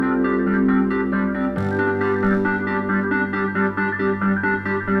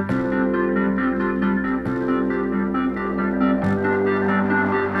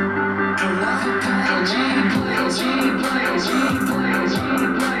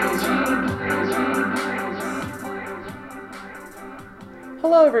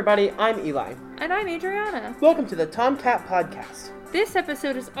Hello everybody, I'm Eli. And I'm Adriana. Welcome to the Tomcat Podcast. This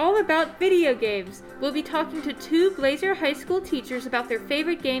episode is all about video games. We'll be talking to two Blazer High School teachers about their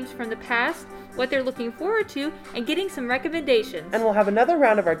favorite games from the past, what they're looking forward to, and getting some recommendations. And we'll have another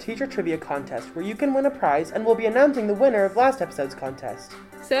round of our teacher trivia contest where you can win a prize, and we'll be announcing the winner of last episode's contest.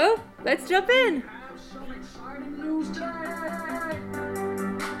 So, let's jump in!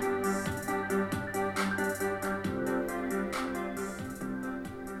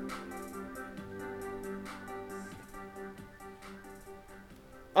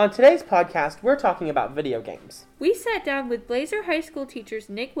 On today's podcast, we're talking about video games. We sat down with Blazer High School teachers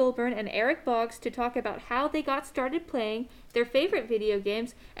Nick Wilburn and Eric Boggs to talk about how they got started playing, their favorite video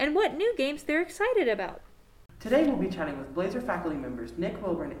games, and what new games they're excited about. Today we'll be chatting with Blazer faculty members Nick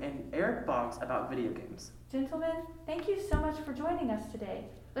Wilburn and Eric Boggs about video games. Gentlemen, thank you so much for joining us today.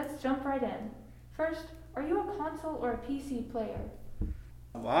 Let's jump right in. First, are you a console or a PC player?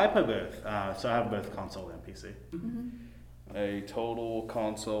 Well, I play both, so I have both console and PC. Mm-hmm. A total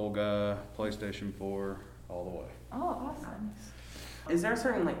console guy, PlayStation 4, all the way. Oh, awesome. Is there a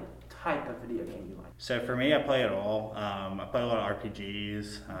certain type of video game you like? So for me, I play it all. I play a lot of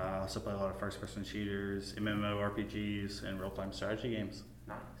RPGs. I also play a lot of first-person shooters, MMORPGs, and real-time strategy games.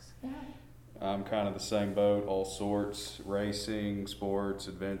 Nice. Yeah. I'm kind of the same boat, all sorts, racing, sports,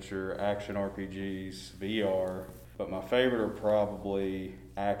 adventure, action RPGs, VR. But my favorite are probably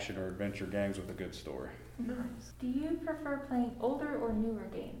action or adventure games with a good story. Nice. Do you prefer playing older or newer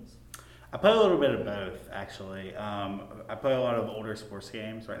games? I play a little bit of both, actually. I play a lot of older sports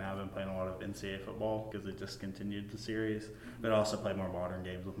games. Right now I've been playing a lot of NCAA football because it just continued the series. But I also play more modern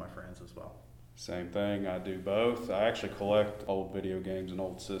games with my friends as well. Same thing, I do both. I actually collect old video games and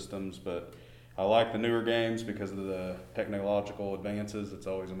old systems, but I like the newer games because of the technological advances. It's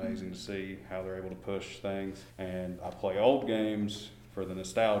always amazing to see how they're able to push things. And I play old games for the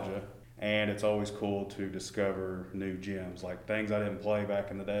nostalgia. And it's always cool to discover new gems, like things I didn't play back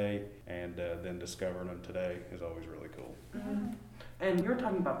in the day, and then discovering them today is always really cool. Mm-hmm. And you were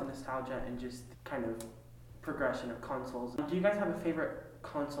talking about the nostalgia and just kind of progression of consoles. Do you guys have a favorite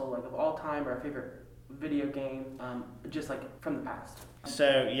console of all time or a favorite video game just from the past?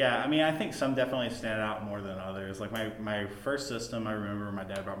 So, yeah, I think some definitely stand out more than others. Like my first system, I remember my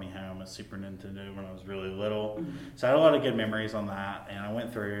dad brought me home a Super Nintendo when I was really little. Mm-hmm. So I had a lot of good memories on that. And I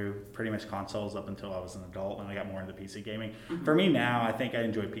went through pretty much consoles up until I was an adult, and I got more into PC gaming. Mm-hmm. For me now, I think I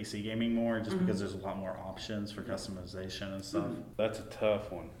enjoy PC gaming more just Mm-hmm. because there's a lot more options for customization and stuff. Mm-hmm. That's a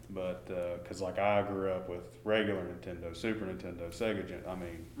tough one, but because I grew up with regular Nintendo, Super Nintendo, Sega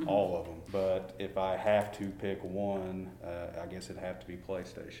Mm-hmm. all of them. But if I have to pick one, I guess it'd have to be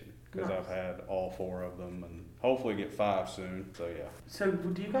PlayStation because Nice. I've had all four of them and hopefully get 5 soon. So yeah. So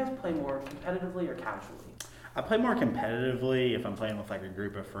do you guys play more competitively or casually? I play more competitively if I'm playing with a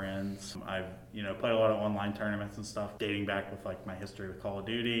group of friends. I've played a lot of online tournaments and stuff dating back with my history with Call of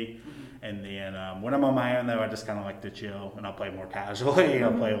Duty. Mm-hmm. And then when I'm on my own though, I just kind of like to chill and I'll play more casually.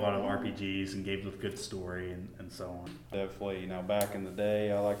 I'll play a lot of RPGs and games with good story and so on. Definitely, back in the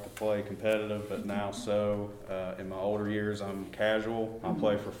day I like to play competitive, but now in my older years I'm casual. I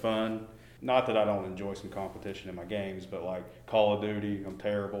play for fun. Not that I don't enjoy some competition in my games, but Call of Duty, I'm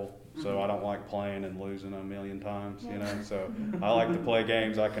terrible. So I don't like playing and losing a million times, So I like to play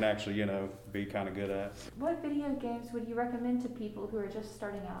games I can actually, be kind of good at. What video games would you recommend to people who are just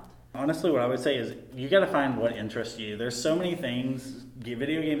starting out? Honestly, what I would say is you got to find what interests you. There's so many things.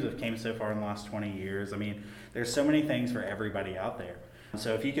 Video games have came so far in the last 20 years. There's so many things for everybody out there.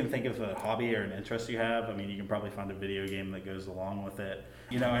 So if you can think of a hobby or an interest you have, you can probably find a video game that goes along with it.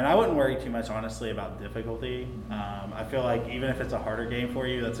 And I wouldn't worry too much, honestly, about difficulty. I feel like even if it's a harder game for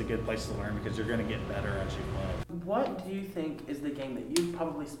you, that's a good place to learn because you're going to get better as you play. What do you think is the game that you've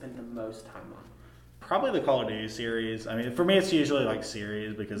probably spent the most time on? Probably the Call of Duty series. For me, it's usually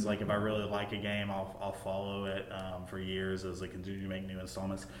series because if I really like a game, I'll follow it for years as they continue to make new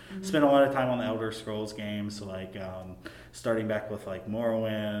installments. Mm-hmm. Spend a lot of time on the Elder Scrolls games, so starting back with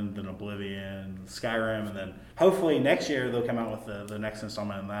Morrowind, then Oblivion, Skyrim, and then hopefully next year they'll come out with the next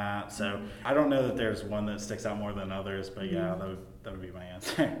installment in that. So I don't know that there's one that sticks out more than others, but yeah, that would be my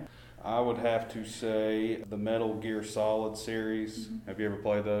answer. I would have to say the Metal Gear Solid series. Mm-hmm. Have you ever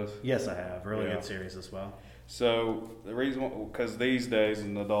played those? Yes, I have. Really Yeah. good series as well. So the reason, because these days as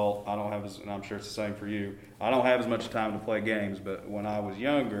an adult, I don't have and I'm sure it's the same for you, I don't have as much time to play games, but when I was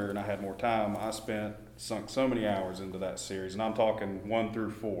younger and I had more time, I sunk so many hours into that series, and I'm talking 1 through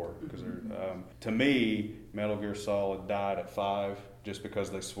 4, because to me, Metal Gear Solid died at 5 just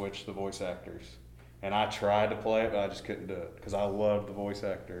because they switched the voice actors. And I tried to play it, but I just couldn't do it because I loved the voice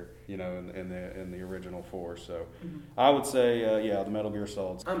actor, in the original 4. So I would say, the Metal Gear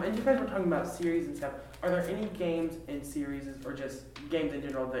Solids. And you guys were talking about series and stuff. Are there any games in series or just games in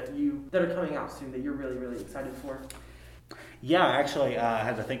general that are coming out soon that you're really, really excited for? Yeah, actually, I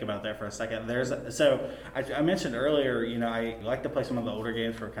had to think about that for a second. I mentioned earlier, I like to play some of the older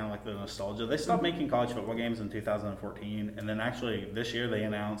games for kind of like the nostalgia. They stopped making college football games in 2014, and then actually this year they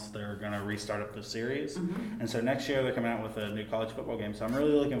announced they're going to restart up the series. And so next year they're coming out with a new college football game. So I'm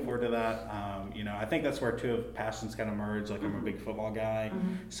really looking forward to that. I think that's where two of passions kind of merge. Like I'm a big football guy,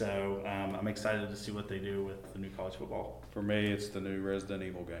 so I'm excited to see what they do with the new college football. For me, it's the new Resident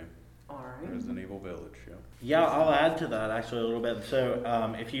Evil game. All right. Resident Evil Village, Yeah, I'll add to that actually a little bit. So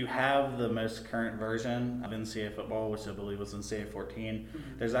if you have the most current version of NCAA football, which I believe was NCAA 14,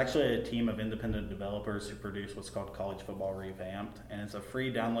 there's actually a team of independent developers who produce what's called College Football Revamped. And it's a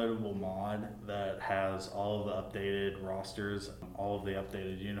free downloadable mod that has all of the updated rosters, all of the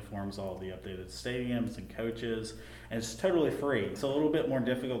updated uniforms, all of the updated stadiums and coaches. And it's totally free. It's a little bit more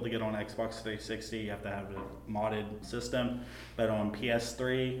difficult to get on Xbox 360. You have to have a modded system. But on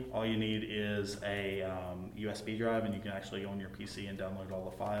PS3, all you need is a USB drive, and you can actually go on your PC and download all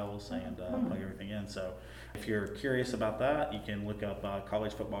the files and plug everything in. So if you're curious about that, you can look up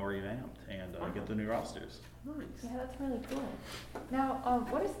College Football Revamped and get the new rosters. Nice. Yeah, that's really cool. Now,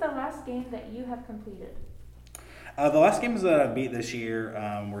 what is the last game that you have completed? The last games that I beat this year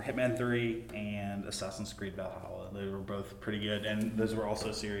were Hitman 3 and Assassin's Creed Valhalla. They were both pretty good, and those were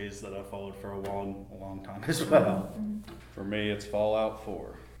also series that I followed for a long time as well. For me, it's Fallout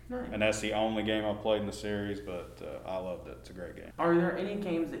 4. Nice. And that's the only game I've played in the series, but I loved it. It's a great game. Are there any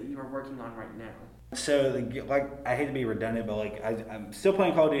games that you are working on right now? So, I hate to be redundant, but I'm still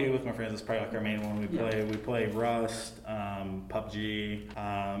playing Call of Duty with my friends. It's probably like our main one. We play Rust, PUBG,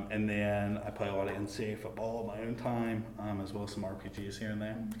 and then I play a lot of NCAA football on my own time, as well as some RPGs here and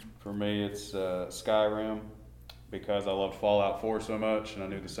there. For me, it's Skyrim, because I loved Fallout 4 so much, and I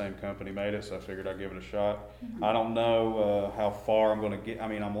knew the same company made it, so I figured I'd give it a shot. I don't know how far I'm going to get. I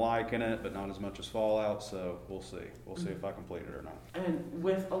mean, I'm liking it, but not as much as Fallout, so we'll see. We'll see if I complete it or not. And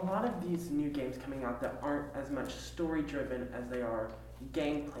with a lot of these new games coming out that aren't as much story-driven as they are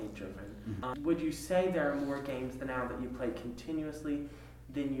gameplay-driven, would you say there are more games now that you play continuously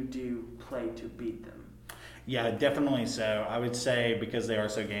than you do play to beat them? Yeah, definitely so. I would say because they are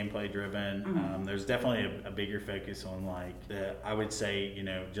so gameplay driven, there's definitely a bigger focus on I would say,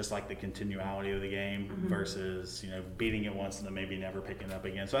 just like the continuality of the game versus, beating it once and then maybe never picking it up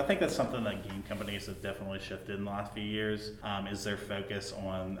again. So I think that's something that game companies have definitely shifted in the last few years, is their focus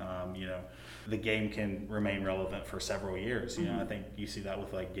on, the game can remain relevant for several years. I think you see that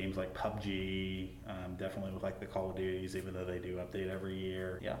with games like PUBG, definitely with the Call of Duties, even though they do update every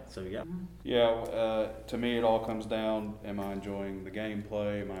year. Yeah, so yeah. Yeah, to me it all comes down, am I enjoying the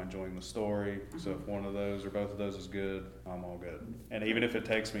gameplay, am I enjoying the story? So if one of those or both of those is good, I'm all good. And even if it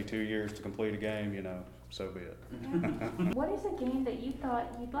takes me 2 years to complete a game, so be it. What is a game that you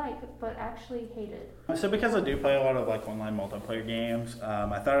thought you'd like but actually hated? So because I do play a lot of online multiplayer games,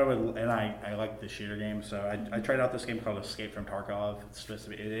 I thought I would, and I like the shooter games, so I tried out this game called Escape from Tarkov. It's supposed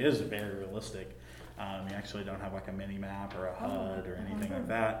to be, it is very realistic. You actually don't have a mini map or a HUD or anything like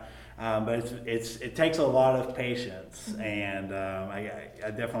that, but it takes a lot of patience, and I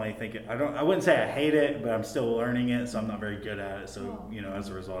definitely think I wouldn't say I hate it, but I'm still learning it, so I'm not very good at it. So as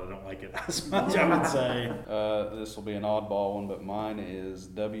a result, I don't like it as much. I would say this will be an oddball one, but mine is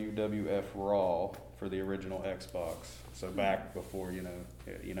WWF Raw for the original Xbox. So back before, now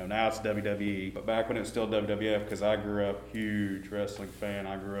it's WWE, but back when it was still WWF, because I grew up huge wrestling fan.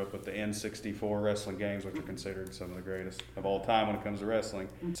 I grew up with the N64 wrestling games, which are considered some of the greatest of all time when it comes to wrestling.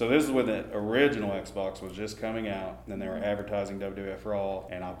 So this is when the original Xbox was just coming out, and they were advertising WWF Raw,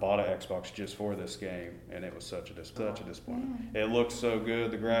 and I bought an Xbox just for this game, and it was such a disappointment. It looked so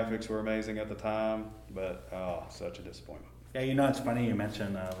good, the graphics were amazing at the time, but such a disappointment. Yeah, it's funny you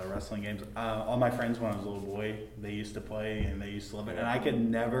mentioned the wrestling games. All my friends when I was a little boy, they used to play and they used to love it. And I could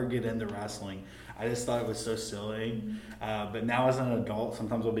never get into wrestling. I just thought it was so silly. But now as an adult,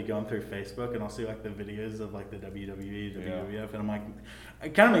 sometimes I'll be going through Facebook and I'll see the videos of the WWE, WWF, and I'm like,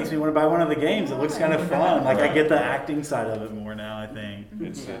 it kind of makes me want to buy one of the games. It looks kind of fun. I get the acting side of it more now, I think.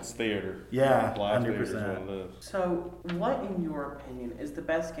 It's theater. Yeah, live 100%. theater is what it is. So what, in your opinion, is the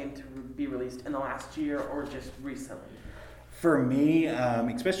best game to be released in the last year or just recently? For me,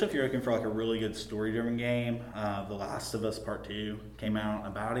 especially if you're looking for like a really good story-driven game, The Last of Us Part 2 came out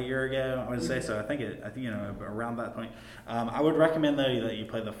about a year ago, I would say. So I think around that point. I would recommend though that you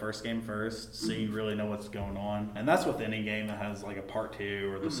play the first game first, so you really know what's going on. And that's with any game that has like a Part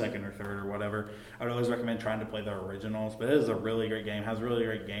 2 or the second or third or whatever. I would always recommend trying to play the originals. But it is a really great game, has really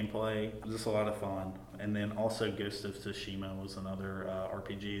great gameplay, just a lot of fun. And then also Ghost of Tsushima was another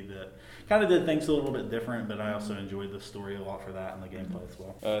RPG that kind of did things a little bit different, but I also enjoyed the story a lot for that and the gameplay as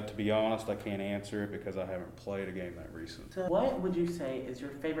well. To be honest, I can't answer it because I haven't played a game that recent. So what would you say is your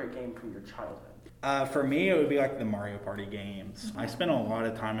favorite game from your childhood? For me, it would be like the Mario Party games. I spent a lot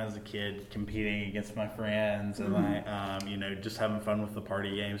of time as a kid competing against my friends and just having fun with the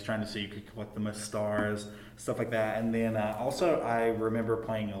party games, trying to see who could collect the most stars, stuff like that. And then also I remember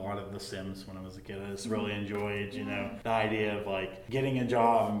playing a lot of The Sims when I was a kid. I just really enjoyed, the idea of like getting a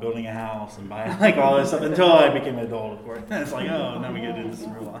job and building a house and buying like all this stuff until I became an adult, of course. And it's like, oh, now we get into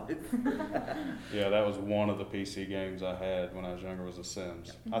some real life. Yeah, that was one of the PC games I had when I was younger was The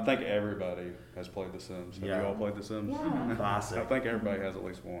Sims. I think everybody has played The Sims. Have you all played The Sims? Yeah. Classic. I think everybody has at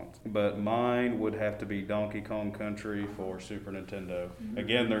least once. But mine would have to be Donkey Kong Country for Super Nintendo.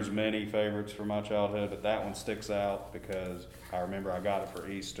 Again, there's many favorites from my childhood, but that one sticks out because I remember I got it for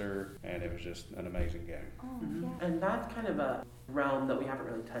Easter, and it was just an amazing game. Oh, yeah. And that's kind of a realm that we haven't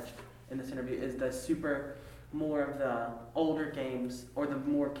really touched in this interview, is the more of the older games or the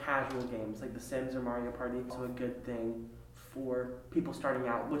more casual games like The Sims or Mario Party. So a good thing for people starting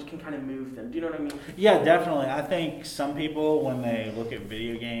out, which can kind of move them. Do you know what I mean? Yeah, definitely. I think some people, when they look at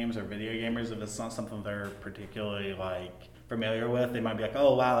video games or video gamers, if it's not something they're particularly like familiar with, they might be like,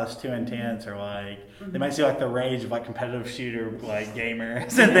 oh wow, that's too intense, or like they might see like the rage of like competitive shooter like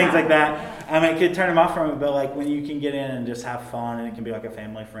gamers and things like that. It could turn them off from it, but like when you can get in and just have fun, and it can be like a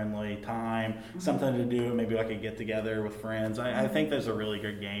family friendly time, something to do, maybe like a get together with friends. I think those are really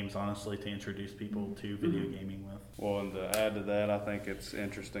good games, honestly, to introduce people to video gaming with. Well, and to add to that, I think it's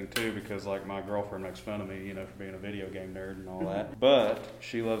interesting too because like my girlfriend makes fun of me, for being a video game nerd and all that, but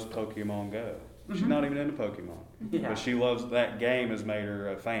she loves Pokemon Go. She's not even into Pokemon. Yeah. But she loves that game has made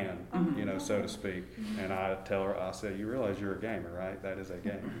her a fan, so to speak. And I tell her, I say, you realize you're a gamer, right? That is a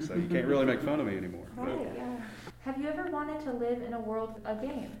game. So you can't really make fun of me anymore. Right, yeah. Have you ever wanted to live in a world of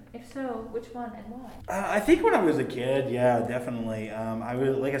game? If so, which one and why? I think when I was a kid, yeah, definitely.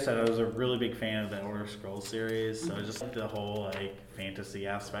 Like I said, I was a really big fan of the Elder Scrolls series, so just like the whole like fantasy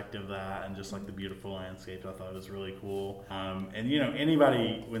aspect of that, and just like the beautiful landscape, I thought it was really cool. And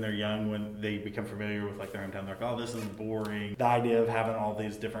anybody when they're young, when they become familiar with like their hometown, they're like, oh, this is boring. The idea of having all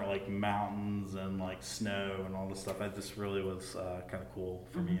these different like mountains and like snow and all this stuff, that just really was kind of cool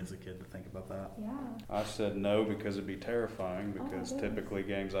for me as a kid to think about that. Yeah. I said no because it'd be terrifying because typically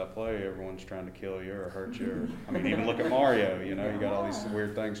games I play, everyone's trying to kill you or hurt you. Even look at Mario, you got all these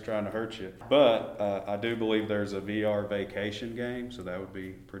weird things trying to hurt you. But I do believe there's a VR vacation game, so that would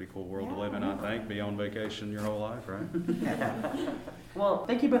be a pretty cool world to live in, I think. Be on vacation your whole life, right? Well,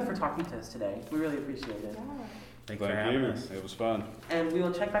 thank you both for talking to us today. We really appreciate it. Yeah. Thanks for having you. us. It was fun. And we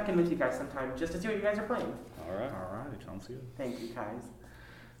will check back in with you guys sometime just to see what you guys are playing. All right. All right, sounds good. Thank you, guys.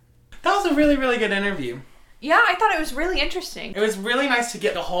 That was a really, really good interview. Yeah, I thought it was really interesting. It was really nice to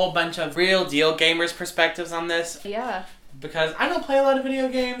get a whole bunch of real deal gamers' perspectives on this, Yeah. because I don't play a lot of video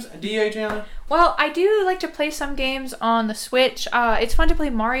games. Do you, Adriana? Well, I do like to play some games on the Switch. It's fun to play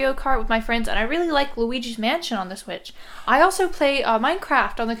Mario Kart with my friends, and I really like Luigi's Mansion on the Switch. I also play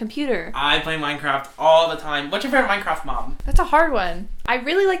Minecraft on the computer. I play Minecraft all the time. What's your favorite Minecraft mob? That's a hard one. I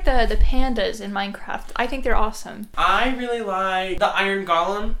really like the pandas in Minecraft. I think they're awesome. I really like the Iron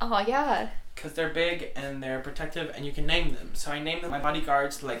Golem, Oh, yeah. because they're big and they're protective and you can name them. So I named them my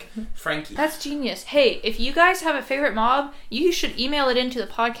bodyguards like Frankie. That's genius. Hey, if you guys have a favorite mob, you should email it into the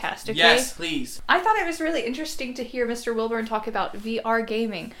podcast, okay? Yes, please. I thought it was really interesting to hear Mr. Wilburn talk about VR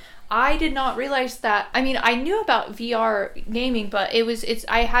gaming. I did not realize that. I mean, I knew about VR gaming, but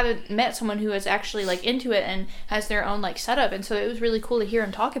I haven't met someone who is actually like into it and has their own like setup, and so it was really cool to hear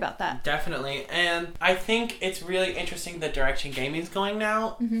him talk about that. Definitely. And I think it's really interesting the direction gaming's going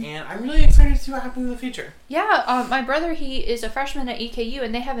now, and I'm really excited to see what happens in the future. Yeah, my brother, he is a freshman at EKU,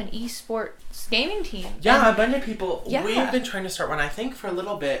 and they have an esports gaming team. Yeah, And a bunch of people. Yeah. We've been trying to start one, I think, for a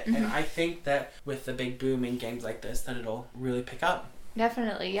little bit, and I think that with the big boom in games like this, that it'll really pick up.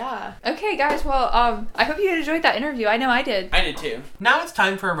 Definitely, yeah. Okay, guys, well, I hope you enjoyed that interview. I know I did. I did too. Now it's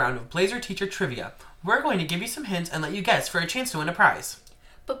time for a round of Blazer Teacher Trivia. We're going to give you some hints and let you guess for a chance to win a prize.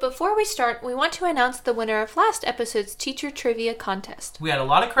 But before we start, we want to announce the winner of last episode's Teacher Trivia Contest. We had a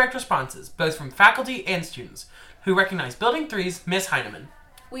lot of correct responses, both from faculty and students, who recognized Building 3's Miss Heineman.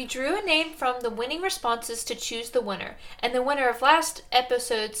 We drew a name from the winning responses to choose the winner, and the winner of last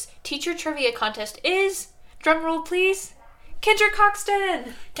episode's teacher trivia contest is, drumroll please, Kendrick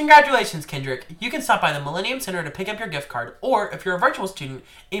Hoxton! Congratulations, Kendrick. You can stop by the Millennium Center to pick up your gift card, or if you're a virtual student,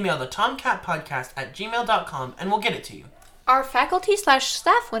 email the tomcatpodcast@gmail.com and we'll get it to you. Our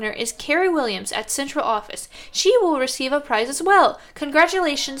faculty/staff winner is Carrie Williams at Central Office. She will receive a prize as well.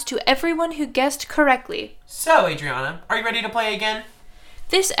 Congratulations to everyone who guessed correctly. So, Adriana, are you ready to play again?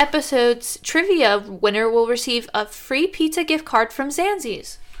 This episode's trivia winner will receive a free pizza gift card from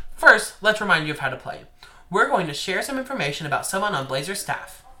Zanzi's. First, let's remind you of how to play. We're going to share some information about someone on Blazer's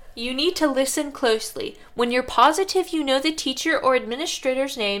staff. You need to listen closely. When you're positive you know the teacher or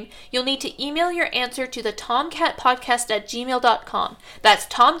administrator's name, you'll need to email your answer to the tomcatpodcast@gmail.com. That's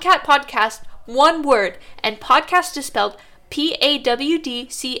tomcatpodcast, one word, and podcast is spelled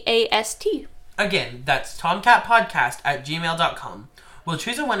PAWDCAST. Again, that's tomcatpodcast@gmail.com. We'll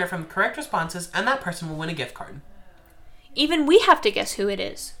choose a winner from the correct responses, and that person will win a gift card. Even we have to guess who it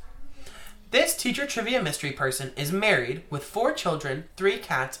is. This teacher trivia mystery person is married with 4 children, 3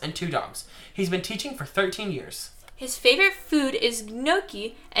 cats, and 2 dogs. He's been teaching for 13 years. His favorite food is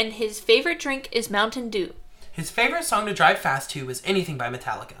gnocchi, and his favorite drink is Mountain Dew. His favorite song to drive fast to is Anything by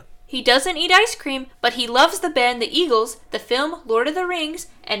Metallica. He doesn't eat ice cream, but he loves the band The Eagles, the film Lord of the Rings,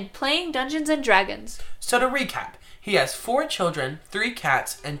 and playing Dungeons and Dragons. So to recap, he has 4 children, 3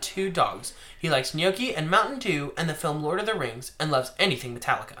 cats, and 2 dogs. He likes gnocchi and Mountain Dew and the film Lord of the Rings, and loves anything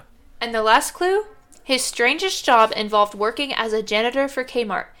Metallica. And the last clue? His strangest job involved working as a janitor for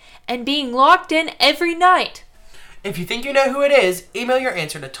Kmart and being locked in every night. If you think you know who it is, email your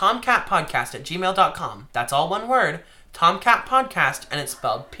answer to tomcatpodcast@gmail.com. That's all one word, tomcatpodcast, and it's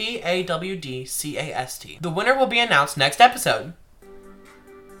spelled PAWDCAST. The winner will be announced next episode.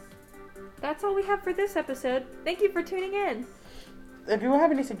 That's all we have for this episode. Thank you for tuning in. If you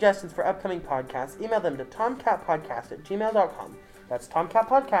have any suggestions for upcoming podcasts, email them to tomcatpodcast@gmail.com. That's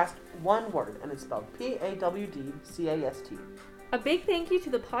tomcatpodcast, one word, and it's spelled PAWDCAST. A big thank you to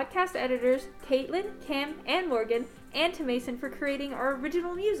the podcast editors, Caitlin, Cam, and Morgan, and to Mason for creating our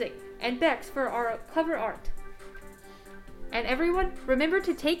original music, and Bex for our cover art. And everyone, remember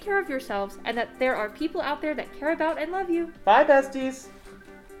to take care of yourselves and that there are people out there that care about and love you. Bye, besties!